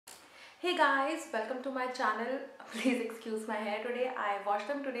Hey guys, welcome to my channel. Please excuse my hair today. I washed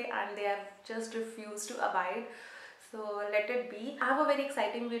them today and they have just refused to abide. So let it be. I have a very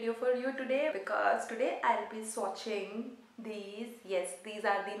exciting video for you today because today I'll be swatching these. Yes, these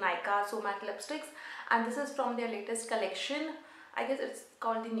are the Nykaa So Matte lipsticks and this is from their latest collection. I guess it's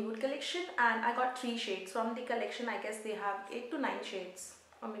called the Nude collection and I got 3 shades from the collection. I guess they have 8 to 9 shades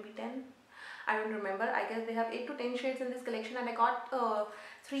or maybe 10. I don't remember. I guess they have 8 to 10 shades in this collection and I got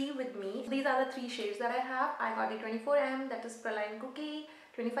 3 with me. These are the 3 shades that I have. I got the 24M, that is Praline Cookie,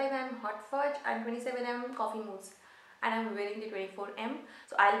 25M Hot Fudge and 27M Coffee Mousse. And I'm wearing the 24M.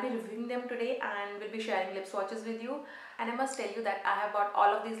 So I'll be reviewing them today and will be sharing lip swatches with you. And I must tell you that I have bought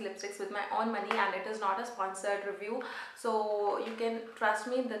all of these lipsticks with my own money and it is not a sponsored review. So you can trust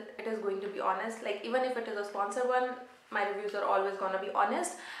me that it is going to be honest. Like even if it is a sponsored one, my reviews are always gonna be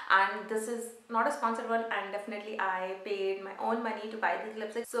honest, and this is not a sponsored one and definitely I paid my own money to buy these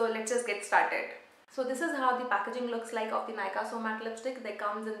lipsticks. So let's just get started. So this is how the packaging looks like of the Nykaa So Matte lipstick. They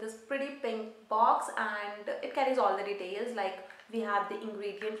comes in this pretty pink box and it carries all the details, like we have the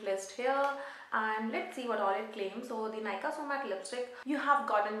ingredient list here and let's see what all it claims. So the Nykaa So Matte lipstick, you have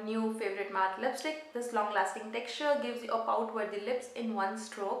got a new favorite matte lipstick. This long lasting texture gives you a pout-worthy lips in one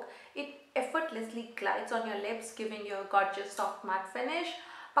stroke. It effortlessly glides on your lips, giving you a gorgeous soft matte finish.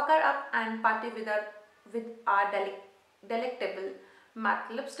 Pucker up and party with our delectable matte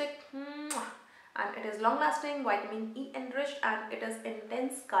lipstick. And it is long lasting, vitamin E enriched, and it is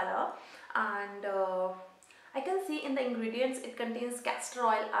intense color. And I can see in the ingredients it contains castor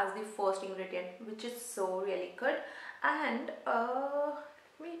oil as the first ingredient, which is so really good. And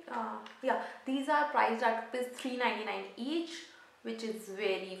yeah, these are priced at ₹3.99 each, which is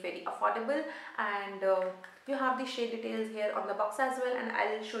very affordable. And you have the shade details here on the box as well, and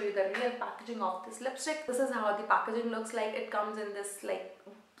I'll show you the real packaging of this lipstick. This is how the packaging looks like. It comes in this like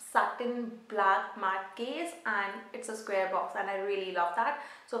satin black matte case and it's a square box and I really love that.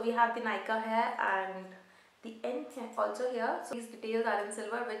 So we have the Nykaa here and the end also here. So these details are in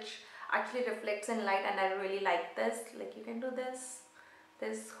silver, which actually reflects in light, and I really like this. Like you can do this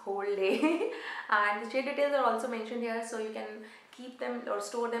whole day and the shade details are also mentioned here, so you can keep them or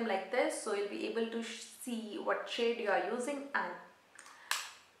store them like this, so you'll be able to see what shade you are using. And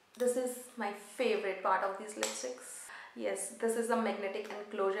this is my favorite part of these lipsticks. Yes, this is a magnetic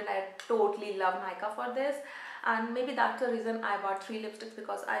enclosure. I totally love Nykaa for this, and maybe that's the reason I bought 3 lipsticks,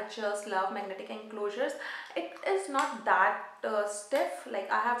 because I just love magnetic enclosures. It is not that stiff.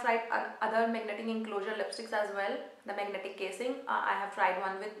 Like I have tried other magnetic enclosure lipsticks as well, the magnetic casing. I have tried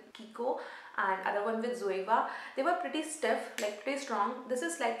one with Kiko and other one with Zoeva. They were pretty stiff, like pretty strong. This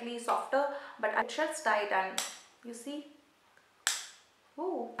is slightly softer, but it shuts tight, and you see.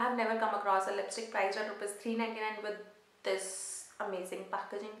 Ooh, I have never come across a lipstick priced at ₹3.99 with this amazing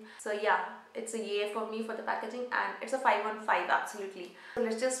packaging. So yeah, it's a yay for me for the packaging, and it's a 515 absolutely. So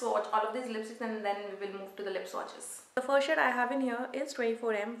let's just swatch all of these lipsticks and then we will move to the lip swatches. The first shade I have in here is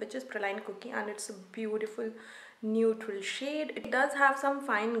 24M, which is Praline Cookie, and it's a beautiful neutral shade. It does have some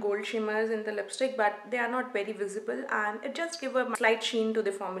fine gold shimmers in the lipstick, but they are not very visible, and it just gives a slight sheen to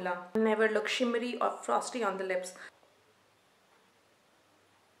the formula. Never look shimmery or frosty on the lips.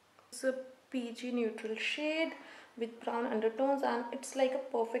 It's a peachy neutral shade with brown undertones, and it's like a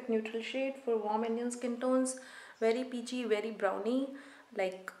perfect neutral shade for warm Indian skin tones. Very peachy, very browny.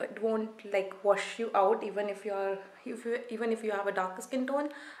 Like it won't like wash you out even if you have a darker skin tone.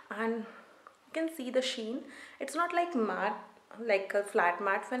 And you can see the sheen. It's not like matte, like a flat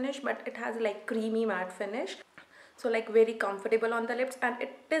matte finish, but it has like creamy matte finish. So like very comfortable on the lips, and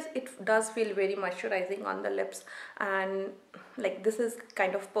it does feel very moisturizing on the lips, and like this is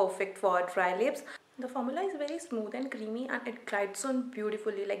kind of perfect for dry lips. The formula is very smooth and creamy, and it glides on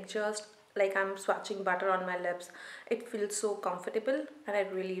beautifully, like just like I'm swatching butter on my lips. It feels so comfortable, and I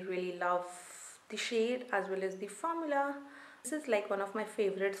really love the shade as well as the formula. This is like one of my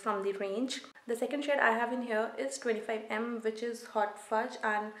favorites from the range. The second shade I have in here is 25M, which is Hot Fudge,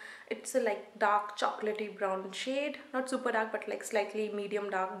 and it's a like dark chocolatey brown shade. Not super dark, but like slightly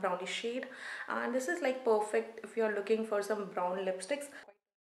medium dark brownish shade. And this is like perfect if you're looking for some brown lipsticks.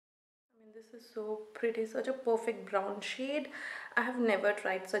 This is so pretty, such a perfect brown shade. I have never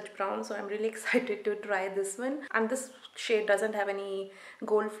tried such brown, so I'm really excited to try this one. And this shade doesn't have any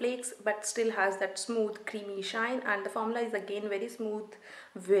gold flakes, but still has that smooth creamy shine, and the formula is again very smooth,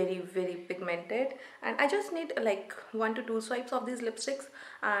 very pigmented. And I just need like 1 to 2 swipes of these lipsticks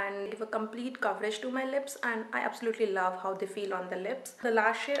and give a complete coverage to my lips, and I absolutely love how they feel on the lips. The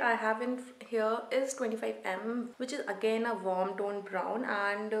last shade I have in here is 25M, which is again a warm tone brown,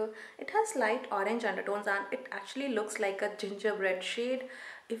 and it has light orange undertones, and it actually looks like a gingerbread shade.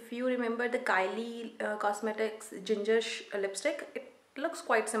 if you remember the Kylie Cosmetics ginger lipstick, it looks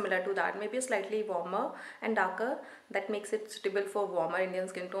quite similar to that, maybe slightly warmer and darker. That makes it suitable for warmer Indian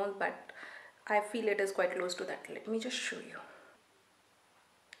skin tones, but I feel it is quite close to that. Let me just show you.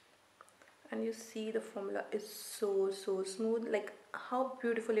 And you see the formula is so smooth. Like how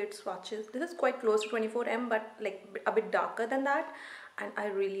beautiful it swatches. This is quite close to 24M, but like a bit darker than that. And I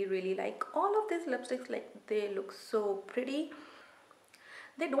really like all of these lipsticks. Like they look so pretty.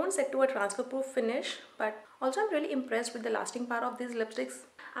 They don't set to a transfer proof finish, but also I'm really impressed with the lasting power of these lipsticks.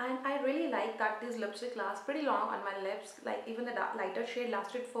 And I really like that these lipsticks last pretty long on my lips. Like even the lighter shade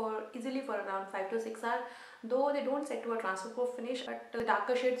lasted for easily for around 5 to 6 hours. Though they don't set to a transfer proof finish, but the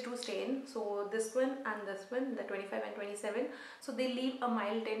darker shades do stain. So this one and this one, the 25 and 27, so they leave a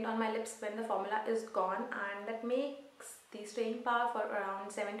mild tint on my lips when the formula is gone, and that makes the staying power for around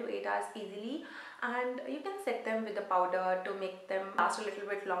 7 to 8 hours easily. And you can set them with the powder to make them last a little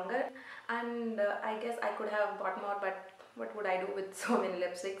bit longer. And I guess I could have bought more, but what would I do with so many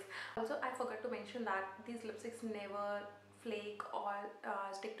lipsticks? Also, I forgot to mention that these lipsticks never flake or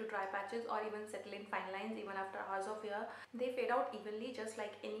stick to dry patches or even settle in fine lines even after hours of wear. They fade out evenly just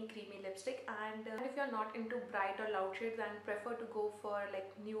like any creamy lipstick. And if you're not into bright or loud shades and prefer to go for like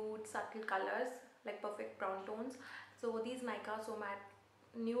nude subtle colors like perfect brown tones, so these Nykaa So Matte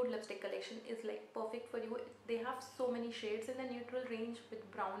nude lipstick collection is like perfect for you. They have so many shades in the neutral range with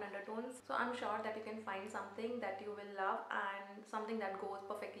brown undertones, so I'm sure that you can find something that you will love and something that goes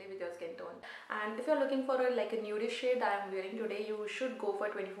perfectly with your skin tone. And if you're looking for like a nudish shade that I'm wearing today, you should go for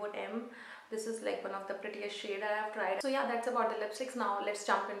 24M. This is like one of the prettiest shade I have tried. So yeah, that's about the lipsticks. Now let's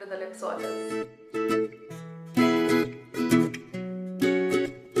jump into the lip swatches.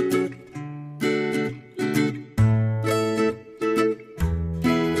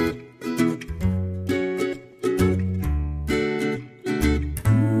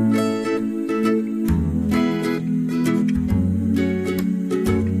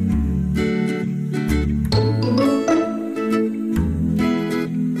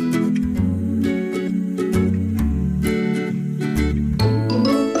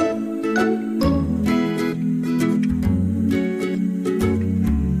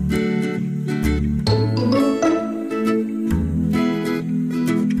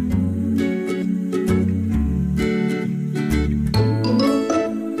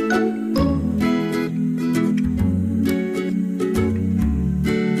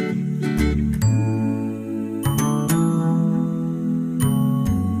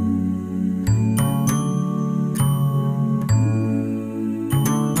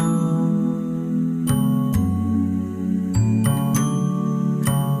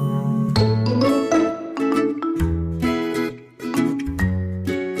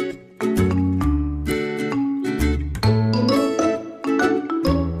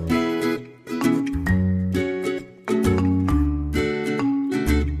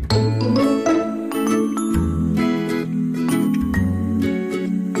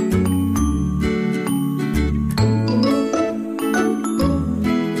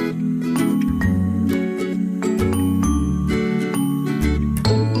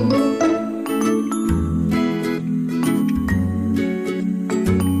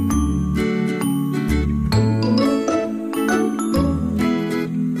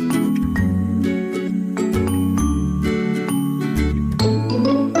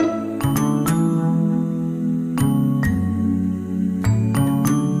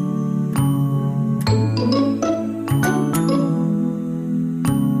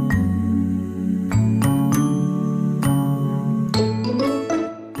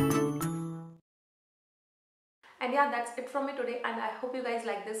 And yeah, that's it from me today, and I hope you guys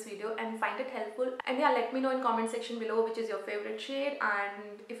like this video and find it helpful. And yeah, let me know in comment section below which is your favorite shade,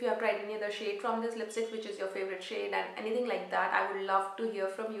 and if you have tried any other shade from this lipstick, which is your favorite shade and anything like that. I would love to hear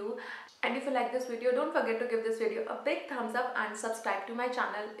from you. And if you like this video, don't forget to give this video a big thumbs up and subscribe to my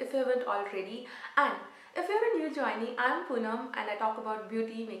channel if you haven't already. And if you're a new joinee, I'm Poonam and I talk about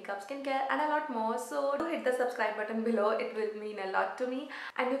beauty, makeup, skincare and a lot more. So do hit the subscribe button below, it will mean a lot to me.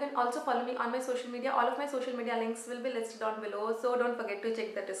 And you can also follow me on my social media. All of my social media links will be listed down below, so don't forget to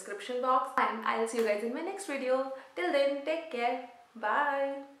check the description box. And I'll see you guys in my next video. Till then, take care.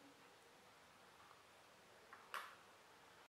 Bye.